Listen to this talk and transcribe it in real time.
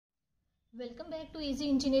Welcome back to Easy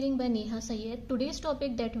Engineering by Neha Syed. Today's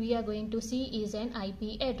topic that we are going to see is an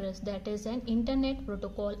IP address, that is an Internet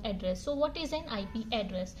Protocol address. So what is an IP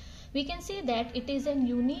address? We can say that it is a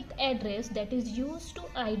unique address that is used to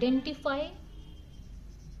identify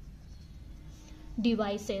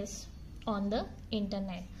devices on the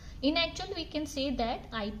internet. In actual, we can say that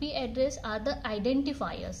IP address are the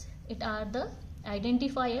identifiers. It are the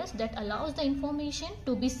identifiers that allows the information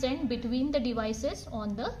to be sent between the devices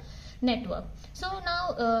on the network. So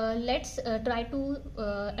now let's try to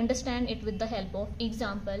understand it with the help of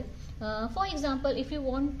example. For example, if you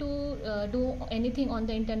want to do anything on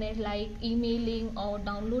the internet like emailing or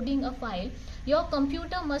downloading a file, your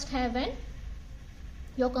computer must have an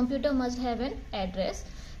address.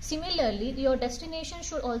 Similarly, your destination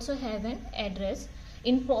should also have an address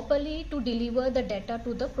in properly to deliver the data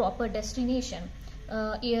to the proper destination.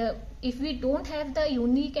 If we don't have the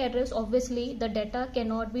unique address, obviously the data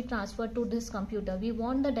cannot be transferred to this computer. We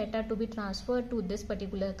want the data to be transferred to this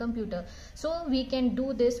particular computer. So we can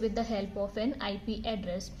do this with the help of an IP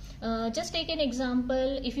address. Just take an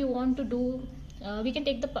example. If you want to do, we can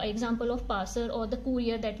take the example of parcel or the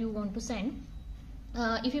courier that you want to send.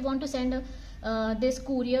 If you want to send this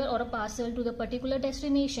courier or a parcel to the particular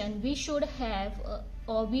destination, we should have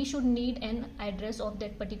or we should need an address of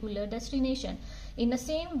that particular destination. In the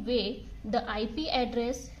same way, the IP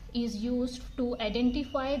address is used to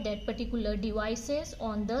identify that particular devices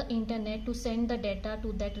on the internet to send the data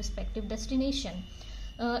to that respective destination.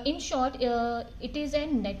 In short, it is a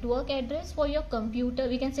network address for your computer.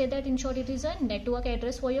 We can say that in short, it is a network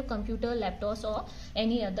address for your computer, laptops or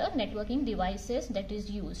any other networking devices that is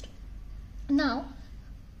used. Now,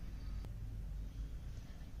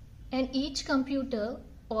 and each computer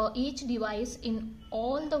or each device in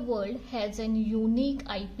all the world has a unique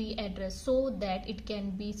IP address so that it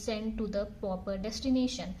can be sent to the proper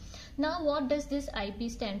destination. Now, what does this IP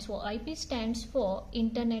stands for? IP stands for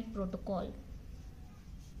Internet Protocol.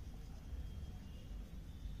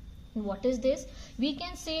 What is this? We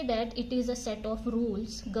can say that it is a set of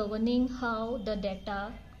rules governing how the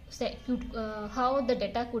data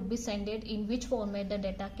could be sent, in which format the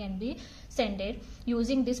data can be sent,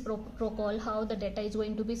 using this protocol, how the data is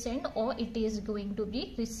going to be sent or it is going to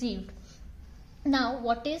be received. Now,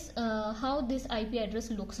 what is how this IP address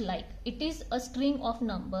looks like? It is a string of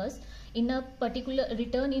numbers in a particular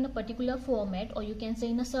written in a particular format, or you can say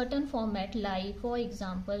in a certain format, like for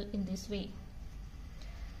example in this way.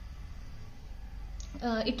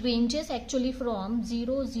 It ranges actually from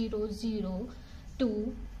 000 to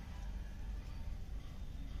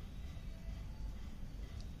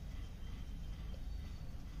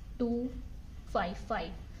 255.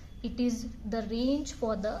 It is the range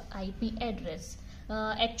for the IP address.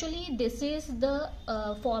 Actually, this is the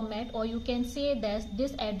format, or you can say that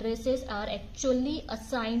these addresses are actually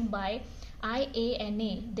assigned by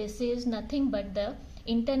IANA. This is nothing but the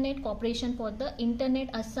Internet Corporation for the Internet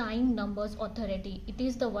Assigned Numbers Authority. It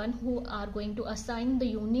is the one who are going to assign the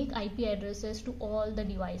unique IP addresses to all the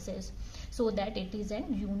devices so that it is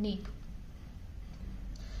an unique,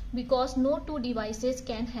 because no two devices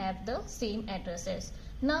can have the same addresses.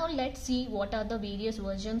 Now let's see what are the various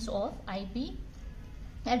versions of IP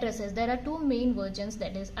addresses. There are two main versions,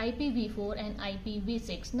 that is IPv4 and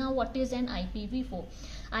IPv6. Now what is an IPv4?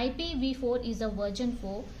 IPv4 is a version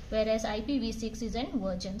 4, whereas IPv6 is a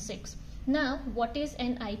version 6. Now what is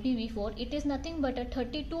an IPv4? It is nothing but a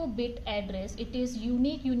 32-bit address. It is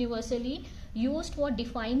unique, universally used for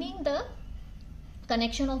defining the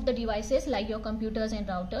connection of the devices like your computers and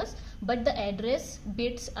routers, but the address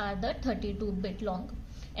bits are the 32-bit long.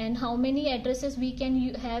 And how many addresses we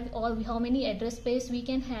can have, or how many address space we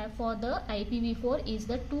can have for the IPv4 is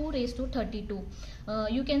the 2 raised to 32.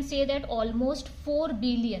 You can say that almost 4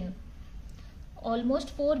 billion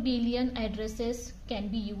addresses can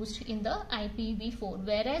be used in the IPv4,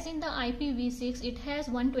 whereas in the IPv6 it has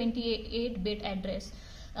 128-bit address.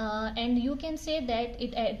 And you can say that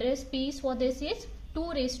it address space for this is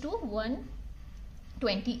 2 raised to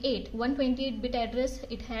 128. 128-bit address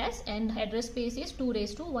it has, and address space is 2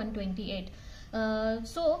 raised to 128.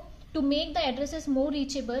 So to make the addresses more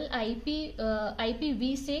reachable,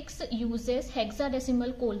 IPv6 uses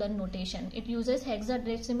hexadecimal colon notation. It uses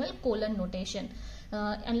hexadecimal colon notation,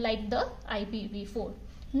 unlike the IPv4.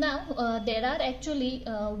 Now there are actually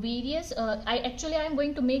various I am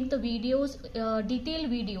going to make the videos, detailed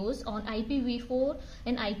videos on IPv4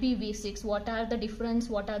 and IPv6. What are the difference,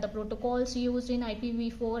 what are the protocols used in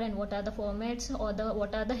IPv4, and what are the formats or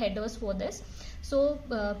what are the headers for this. So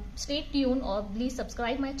stay tuned, or please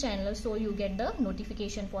subscribe my channel so you get the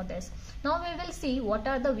notification for this. Now we will see what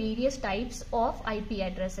are the various types of IP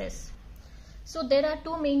addresses. So there are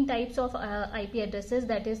two main types of IP addresses,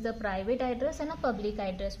 that is the private address and a public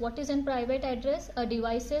address. What is a private address? A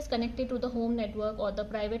devices connected to the home network or the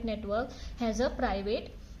private network has a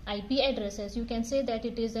private IP addresses. You can say that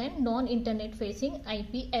it is a non-internet facing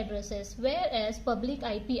IP addresses. Whereas public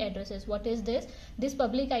IP addresses, what is this? These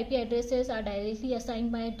public IP addresses are directly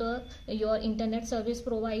assigned by your internet service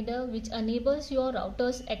provider, which enables your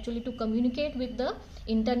routers actually to communicate with the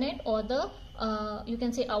internet or the you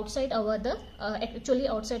can say outside actually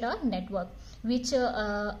outside our network, which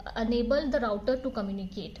enable the router to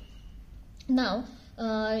communicate. Now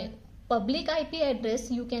public IP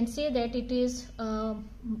address, you can say that it is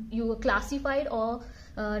you classified or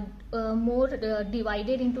more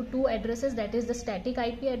divided into two addresses, that is the static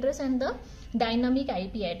IP address and the dynamic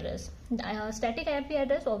IP address. Static IP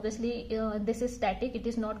address, obviously this is static, it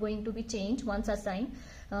is not going to be changed once assigned.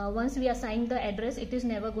 Once we assign the address, it is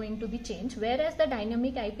never going to be changed. Whereas the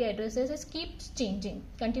dynamic IP addresses keeps changing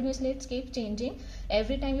continuously, it keeps changing.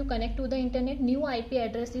 Every time you connect to the internet, new IP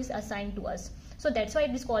address is assigned to us. So that's why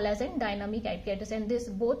it is called as a dynamic IP address, and this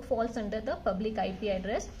both falls under the public IP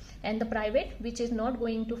address, and the private, which is not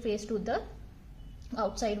going to face to the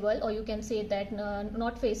outside world, or you can say that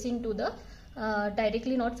not facing to the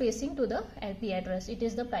directly not facing to the IP address. It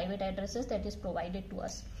is the private addresses that is provided to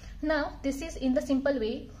us. Now this is in the simple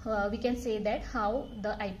way we can say that how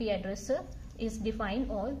the IP address is defined,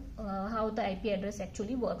 or how the IP address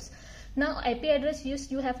actually works. Now IP address,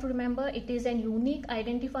 you have to remember, it is a unique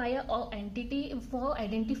identifier or entity for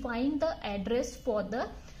identifying the address for the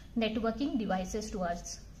networking devices to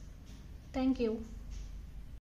us. Thank you.